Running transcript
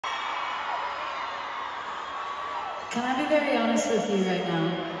Can I be very honest with you right now,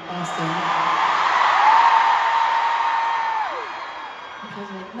 Austin?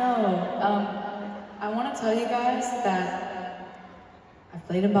 Because like, no. I want to tell you guys that I've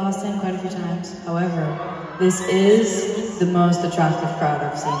played in Boston quite a few times. However, this is the most attractive crowd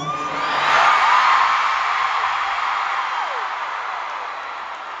I've seen.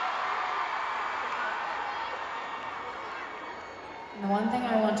 And the one thing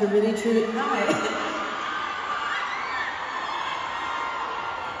I want to really truly...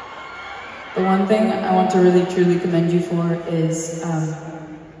 The one thing I want to really truly commend you for is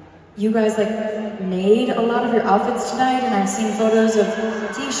you guys like made a lot of your outfits tonight, and I've seen photos of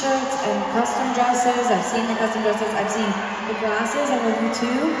t-shirts and custom dresses. I've seen the custom dresses, I've seen the glasses, I love you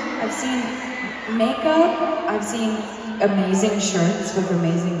too. I've seen makeup, I've seen amazing shirts with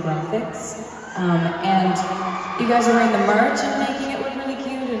amazing graphics. And you guys are wearing the merch and making it look really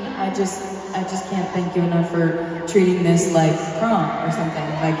cute, and I just can't thank you enough for treating this like prom or something,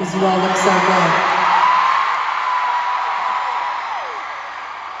 like, because you all look so good.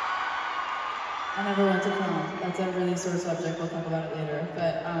 I never went to prom. That's a really sore subject, we'll talk about it later.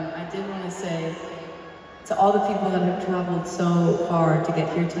 But I did want to say to all the people that have traveled so far to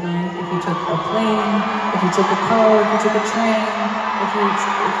get here tonight, if you took a plane, if you took a car, if you took a train, if you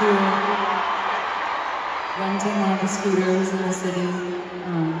renting one of the scooters in the city,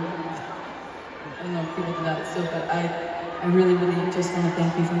 I don't know if people do that still, but I really, really just want to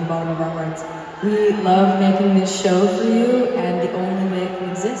thank you from the bottom of our hearts. We love making this show for you, and the only way it can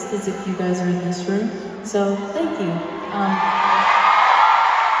exist is if you guys are in this room. So, thank you.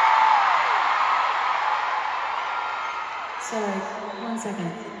 Sorry, 1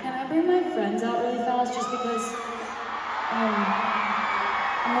 second. Can I bring my friends out really fast just because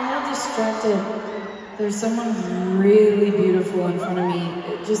I'm a little distracted. There's someone really beautiful in front of me,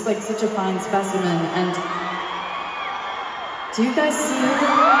 just like such a fine specimen, and do you guys see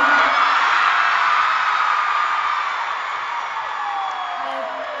her?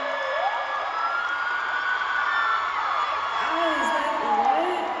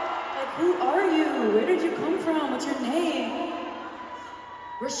 Who are you? Where did you come from? What's your name?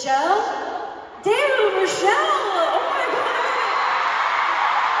 Rochelle? Damn, Rochelle! Oh my god!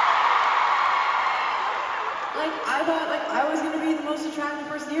 Like, I thought like I was gonna be the most attractive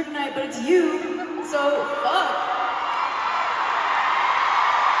person here tonight, but it's you. So fuck.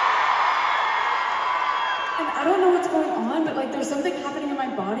 And I don't know what's going on, but like there's something happening in my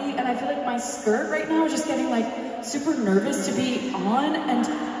body, and I feel like my skirt right now is just getting like super nervous to be on, and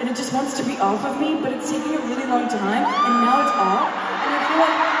it just wants to be off of me, but it's taking a really long time, and now it's off, and I feel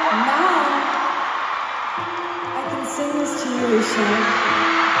like now I can sing this to you, Rochelle.